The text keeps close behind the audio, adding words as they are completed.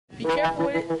Be careful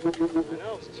with it. I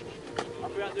know. I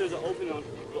forgot there was an opening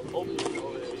over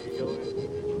there you could go in.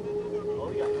 Oh,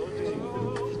 we got another thing you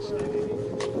can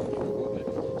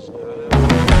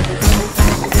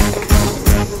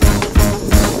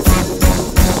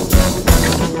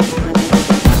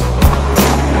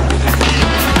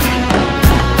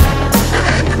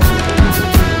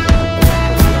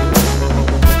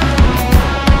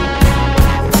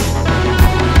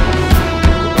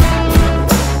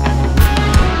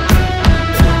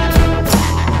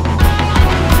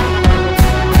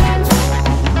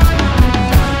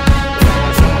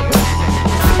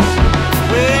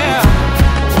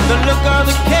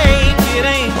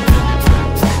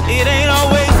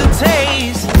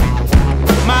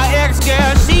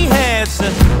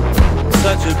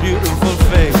such a beautiful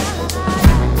face.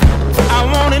 I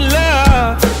wanted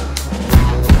love,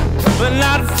 but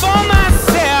not for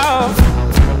myself,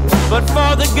 but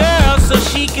for the girl, so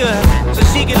she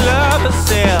could